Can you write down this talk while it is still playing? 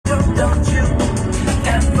Don't you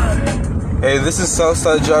ever. Hey, this is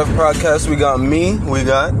Southside Drive Podcast. We got me. We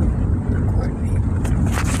got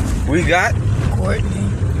Courtney.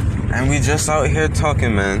 And we just out here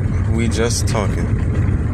talking, man. We just talking.